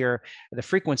mentioned earlier, the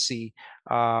frequency,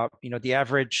 the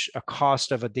average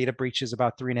cost of a data breach is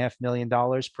about $3.5 million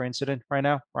per incident right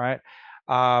now, right?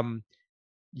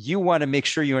 You want to make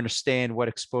sure you understand what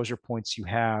exposure points you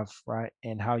have, right?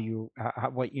 And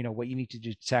what you need to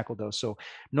do to tackle those. So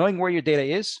knowing where your data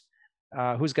is,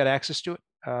 who's got access to it,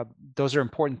 those are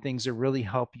important things that really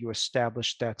help you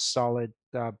establish that solid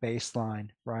baseline,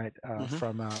 right?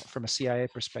 From a CIA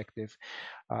perspective,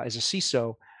 as a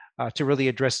CISO, to really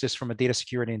address this from a data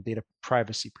security and data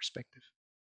privacy perspective.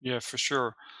 Yeah, for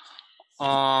sure.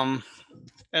 And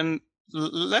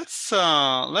let's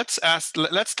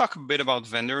talk a bit about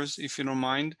vendors, if you don't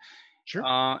mind.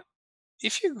 Sure.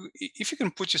 If you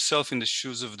can put yourself in the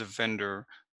shoes of the vendor,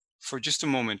 for just a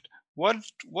moment,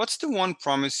 what's the one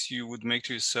promise you would make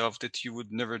to yourself that you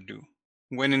would never do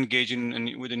when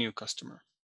engaging with a new customer?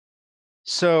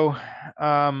 So,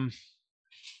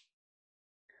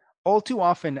 all too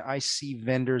often, I see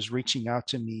vendors reaching out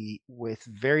to me with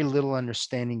very little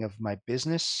understanding of my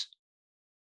business.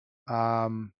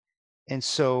 Um, and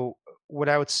so, what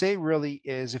I would say really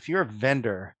is if you're a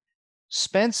vendor,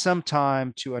 spend some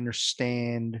time to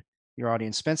understand your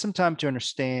audience, spend some time to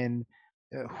understand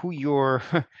who you're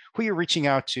who you're reaching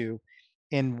out to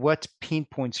and what pain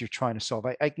points you're trying to solve.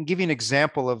 I can give you an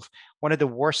example of one of the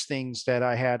worst things that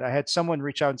I had. I had someone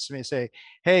reach out to me and say,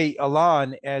 "Hey,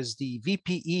 Alon, as the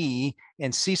VPE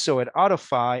and CISO at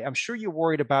AutoFi, I'm sure you're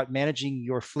worried about managing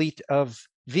your fleet of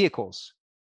vehicles."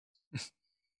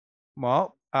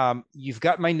 Well, you've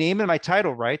got my name and my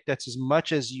title, right? That's as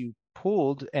much as you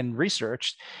pulled and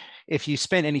researched. If you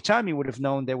spent any time, you would have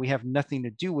known that we have nothing to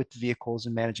do with vehicles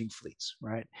and managing fleets,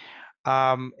 right?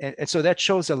 And so that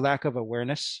shows a lack of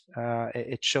awareness.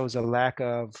 It shows a lack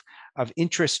of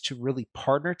interest to really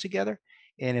partner together.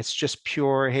 And it's just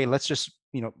pure, hey, let's just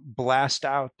blast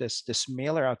out this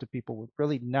mailer out to people with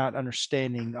really not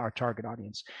understanding our target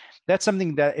audience. That's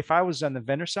something that if I was on the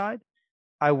vendor side,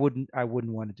 I wouldn't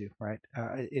want to do, right?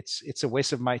 It's a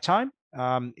waste of my time,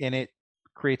 and it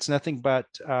creates nothing but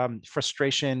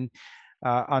frustration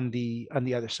on the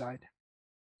other side.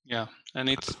 Yeah, and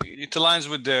it aligns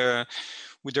with the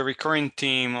recurring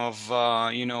theme of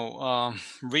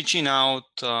reaching out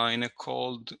in a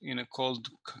cold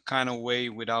kind of way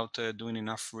without doing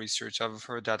enough research. I've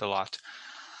heard that a lot.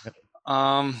 Yep.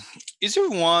 Is there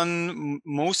one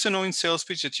most annoying sales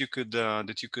pitch that you could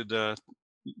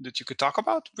talk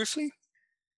about briefly?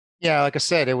 Yeah, like I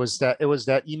said, it was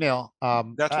that email.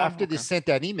 That one? After they Okay. sent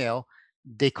that email,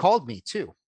 they called me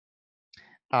too.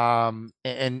 And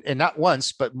not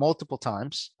once, but multiple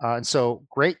times. And so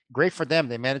great for them.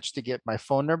 They managed to get my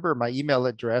phone number, my email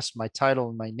address, my title,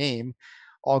 and my name,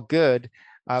 all good.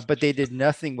 But they did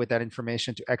nothing with that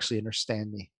information to actually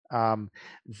understand me.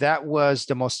 That was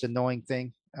the most annoying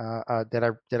thing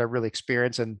that I really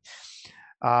experienced. And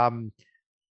um,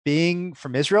 being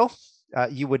from Israel,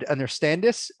 you would understand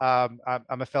this. I'm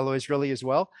a fellow Israeli as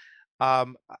well.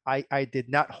 I did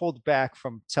not hold back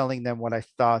from telling them what I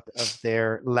thought of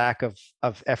their lack of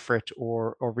effort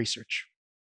or research.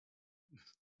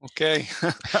 Okay.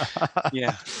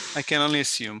 Yeah, I can only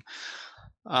assume.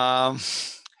 Um,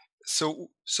 so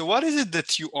what is it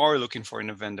that you are looking for in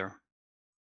a vendor?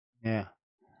 Yeah.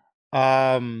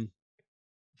 Um,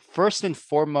 First and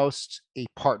foremost, a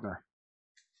partner,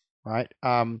 right?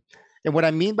 And what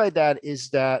I mean by that is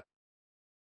that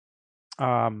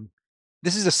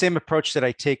this is the same approach that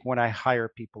I take when I hire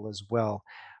people as well.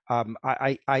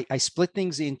 I split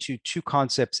things into two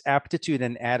concepts: aptitude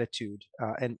and attitude.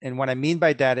 And what I mean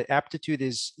by that, aptitude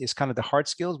is kind of the hard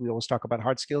skills. We always talk about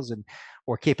hard skills and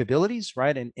or capabilities,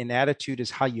 right? And attitude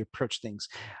is how you approach things.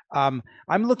 I'm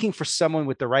looking for someone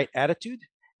with the right attitude.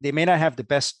 They may not have the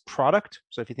best product.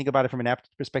 So if you think about it from an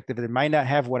aptitude perspective, they might not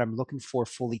have what I'm looking for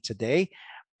fully today.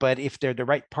 But if they're the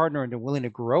right partner and they're willing to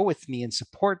grow with me and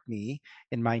support me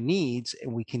in my needs,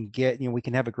 and we can we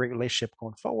can have a great relationship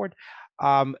going forward.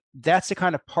 That's the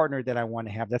kind of partner that I want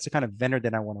to have. That's the kind of vendor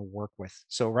that I want to work with.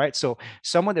 So, right. So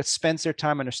someone that spends their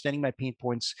time understanding my pain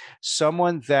points,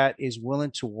 someone that is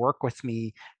willing to work with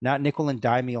me, not nickel and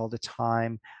dime me all the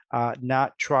time,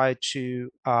 not try to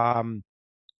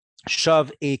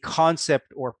shove a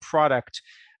concept or product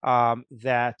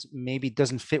that maybe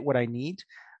doesn't fit what I need,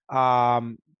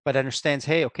 but understands,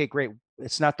 hey, okay, great.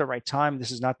 It's not the right time.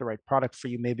 This is not the right product for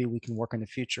you. Maybe we can work in the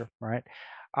future, right?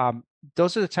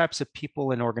 Those are the types of people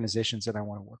and organizations that I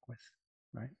want to work with,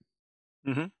 right?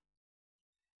 Mm-hmm.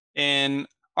 And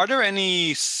are there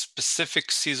any specific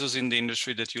CISOs in the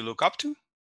industry that you look up to?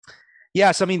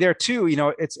 Yes, I mean there are two.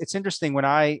 It's interesting when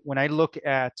I look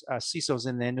at CISOs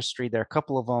in the industry. There are a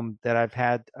couple of them that I've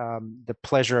had the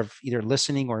pleasure of either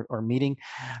listening or meeting.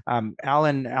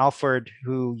 Alan Alford,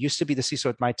 who used to be the CISO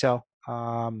at Mitel.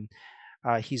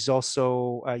 He's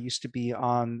also used to be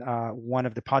on one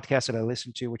of the podcasts that I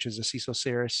listen to, which is a CISO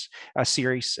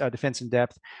series, Defense in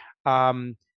Depth.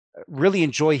 Really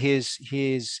enjoy his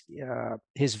views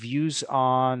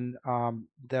on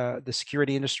the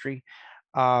security industry,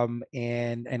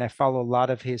 and I follow a lot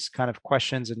of his kind of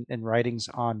questions and writings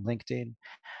on LinkedIn.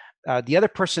 The other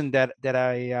person that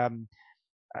I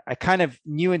kind of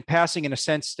knew in passing, in a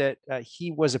sense that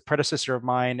he was a predecessor of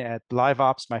mine at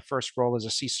LiveOps, my first role as a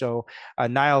CISO,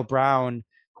 Niall Brown,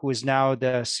 who is now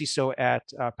the CISO at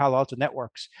Palo Alto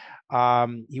Networks.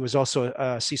 He was also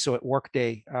a CISO at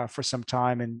Workday for some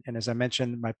time, and as I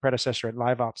mentioned, my predecessor at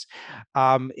LiveOps.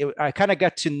 I kind of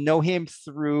got to know him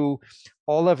through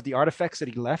all of the artifacts that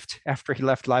he left after he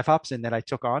left LiveOps and that I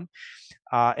took on.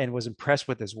 And was impressed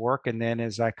with his work. And then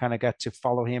as I kind of got to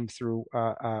follow him through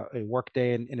a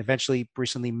Workday and eventually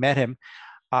recently met him,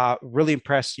 really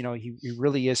impressed. He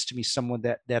really is to me someone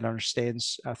that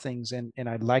understands things, and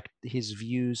I like his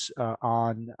views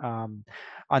on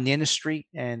the industry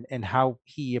and how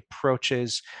he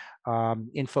approaches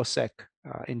infosec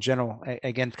in general.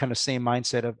 Again, kind of same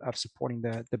mindset of supporting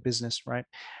the business, right?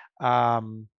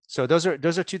 So those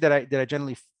are two that I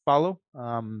generally follow.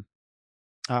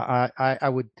 I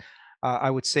would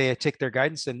say I take their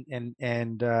guidance and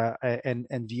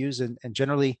views, and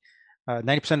generally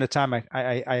 90% of the time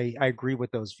I agree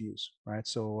with those views, right?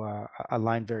 So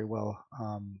align very well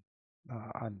on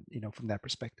from that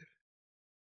perspective.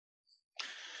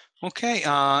 Okay,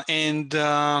 and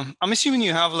I'm assuming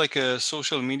you have like a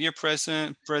social media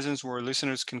presence where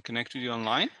listeners can connect with you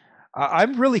online.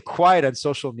 I'm really quiet on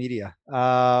social media.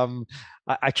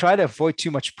 I try to avoid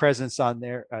too much presence on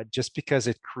there, just because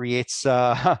it creates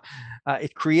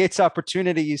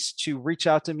opportunities to reach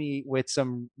out to me with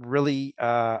some really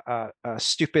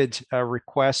stupid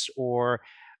requests or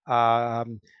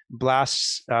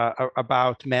blasts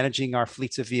about managing our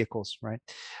fleets of vehicles, right?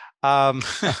 So I'm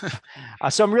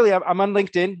on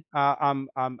LinkedIn.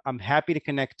 I'm happy to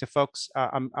connect to folks.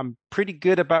 I'm pretty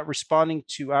good about responding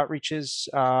to outreaches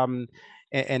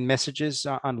and messages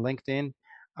on LinkedIn.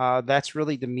 That's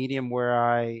really the medium where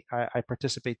I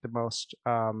participate the most.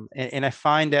 And I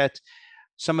find that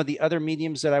some of the other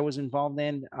mediums that I was involved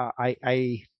in,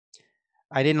 I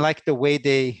didn't like the way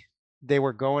they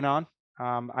were going on.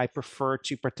 I prefer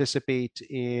to participate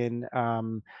in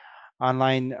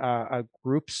online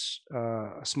groups,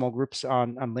 small groups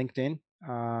on LinkedIn,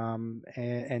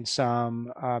 and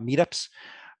some meetups.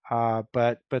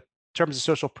 But in terms of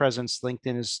social presence,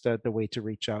 LinkedIn is the way to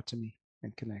reach out to me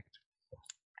and connect.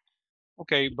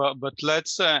 Okay, but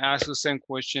let's ask the same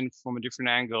question from a different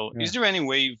angle. Yeah. Is there any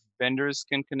way vendors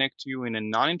can connect to you in a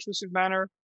non-intrusive manner?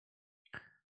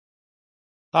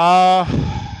 To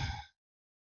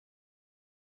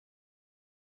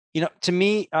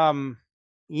me,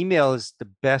 email is the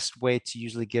best way to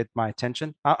usually get my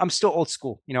attention. I'm still old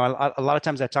school. A lot of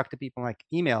times I talk to people like,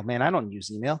 email, man, I don't use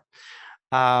email.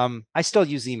 I still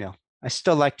use email. I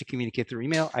still like to communicate through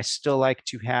email. I still like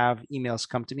to have emails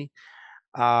come to me,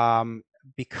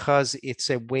 because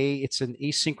it's an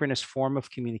asynchronous form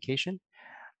of communication.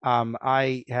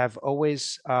 I have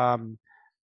always,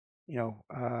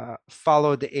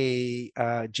 followed a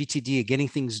GTD, a getting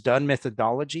things done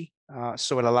methodology.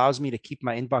 So it allows me to keep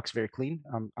my inbox very clean.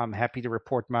 I'm happy to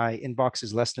report my inbox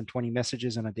is less than 20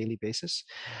 messages on a daily basis,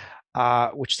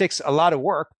 which takes a lot of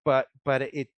work. But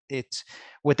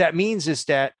what that means is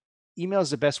that email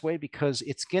is the best way because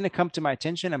it's going to come to my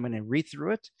attention. I'm going to read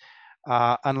through it.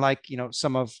 Unlike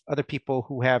some of other people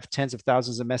who have tens of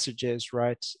thousands of messages,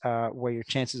 right? Where your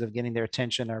chances of getting their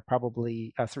attention are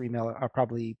probably through email are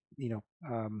probably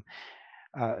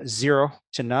 0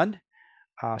 to none.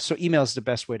 So email is the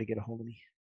best way to get a hold of me.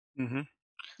 Mm-hmm.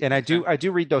 And I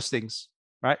do read those things,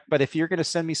 right? But if you're going to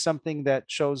send me something that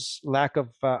shows lack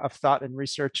of thought and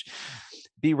research,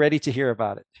 be ready to hear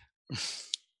about it.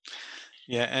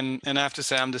 Yeah, and I have to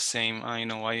say I'm the same.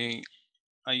 I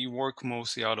work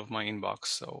mostly out of my inbox,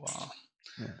 so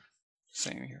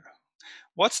same here.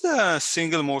 What's the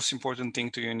single most important thing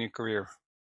to you in your career?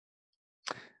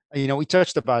 We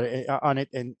touched about it on it,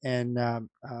 and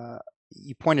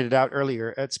you pointed it out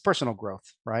earlier. It's personal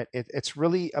growth, right? It's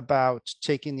really about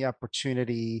taking the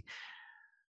opportunity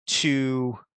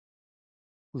to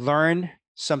learn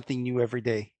something new every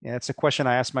day. And that's a question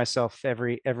I ask myself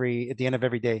every at the end of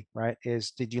every day, right?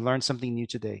 Is, did you learn something new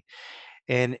today?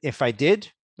 And if I did,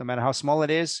 no matter how small it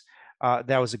is,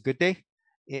 that was a good day.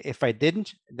 If I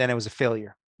didn't, then it was a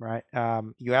failure, right?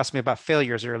 You asked me about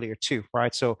failures earlier too,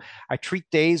 right? So I treat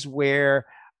days where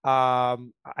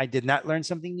I did not learn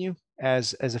something new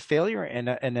as a failure and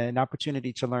an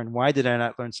opportunity to learn. Why did I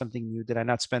not learn something new? Did I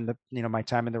not spend my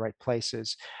time in the right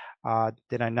places?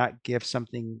 Did I not give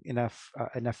something enough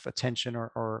attention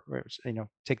or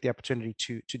take the opportunity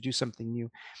to do something new?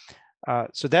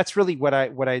 So that's really what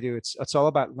I do. It's all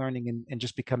about learning and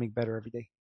just becoming better every day.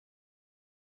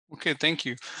 Okay, thank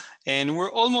you. And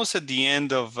we're almost at the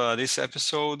end of this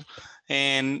episode.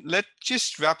 And let's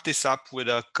just wrap this up with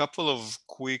a couple of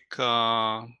quick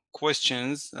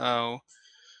questions,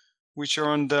 which are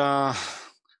on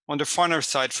on the funner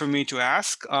side for me to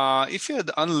ask, if you had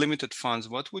unlimited funds,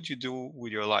 what would you do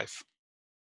with your life?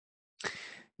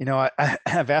 You know,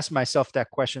 I've asked myself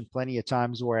that question plenty of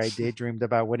times where I daydreamed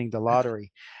about winning the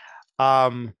lottery.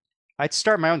 Um, I'd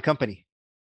start my own company.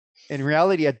 In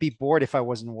reality, I'd be bored if I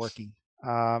wasn't working.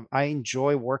 I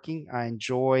enjoy working. I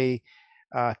enjoy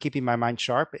keeping my mind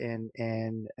sharp,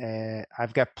 and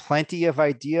I've got plenty of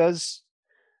ideas,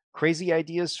 crazy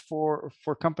ideas for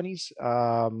companies.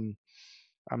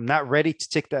 I'm not ready to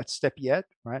take that step yet,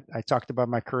 right? I talked about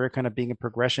my career kind of being a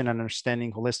progression and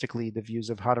understanding holistically the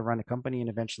views of how to run a company and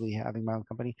eventually having my own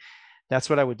company. That's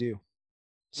what I would do.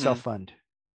 Self-fund.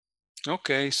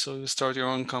 Okay, so you start your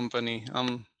own company.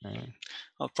 Right.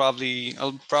 I'll probably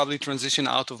transition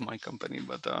out of my company,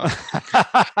 but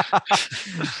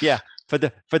Yeah,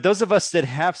 for those of us that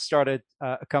have started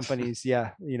companies,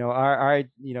 yeah, our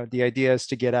the idea is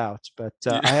to get out, but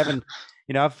yeah. I haven't.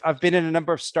 I've been in a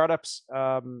number of startups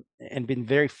and been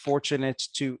very fortunate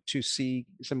to see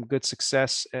some good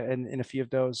success in a few of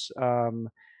those.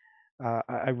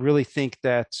 I really think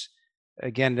that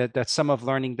again that some of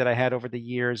learning that I had over the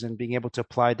years and being able to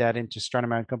apply that into starting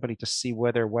my own company to see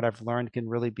whether what I've learned can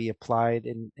really be applied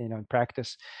in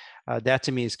practice. That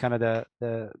to me is kind of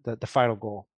the final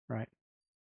goal, right?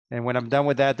 And when I'm done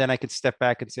with that, then I can step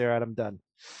back and say, all right, I'm done.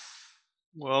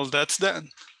 Well, that's that.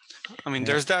 I mean, Yeah.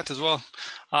 there's that as well.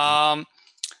 Have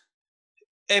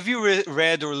you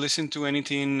read or listened to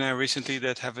anything recently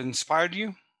that have inspired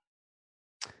you?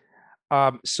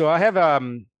 So I have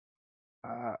an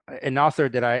author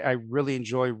that I really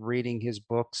enjoy reading his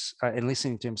books and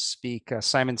listening to him speak,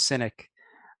 Simon Sinek,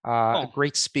 a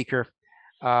great speaker.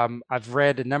 I've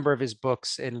read a number of his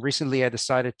books, and recently I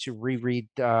decided to reread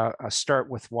Start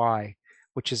With Why,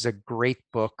 which is a great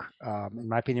book. In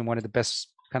my opinion, one of the best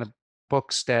kind of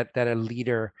books that a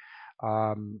leader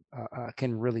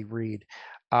can really read.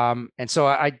 And so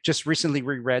I just recently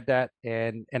reread that,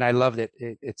 and I loved it.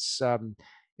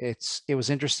 It was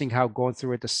interesting how going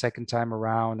through it the second time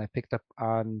around, I picked up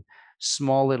on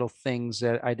small little things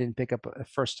that I didn't pick up a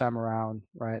first time around,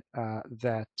 right?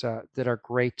 That are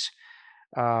great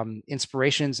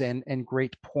inspirations and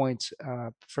great points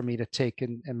for me to take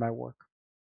in my work.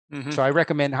 Mm-hmm. So I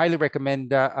highly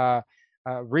recommend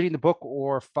reading the book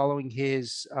or following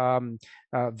his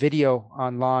video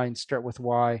online. Start With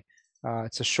Why.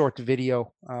 It's a short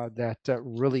video that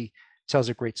really tells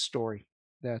a great story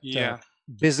that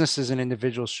businesses and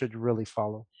individuals should really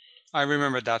follow. I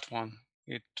remember that one.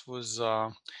 It was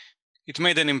it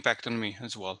made an impact on me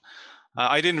as well.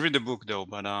 I didn't read the book though,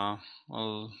 but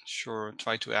I'll sure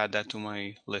try to add that to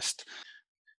my list.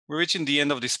 We're reaching the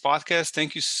end of this podcast.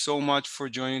 Thank you so much for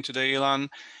joining today, Ilan.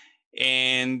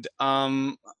 And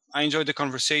I enjoyed the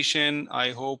conversation.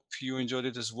 I hope you enjoyed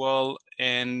it as well.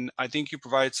 And I think you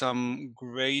provide some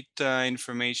great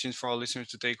information for our listeners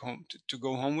to take home, to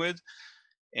go home with.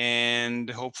 And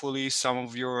hopefully some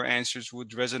of your answers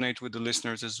would resonate with the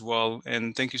listeners as well.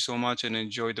 And thank you so much and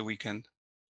enjoy the weekend.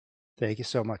 Thank you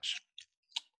so much.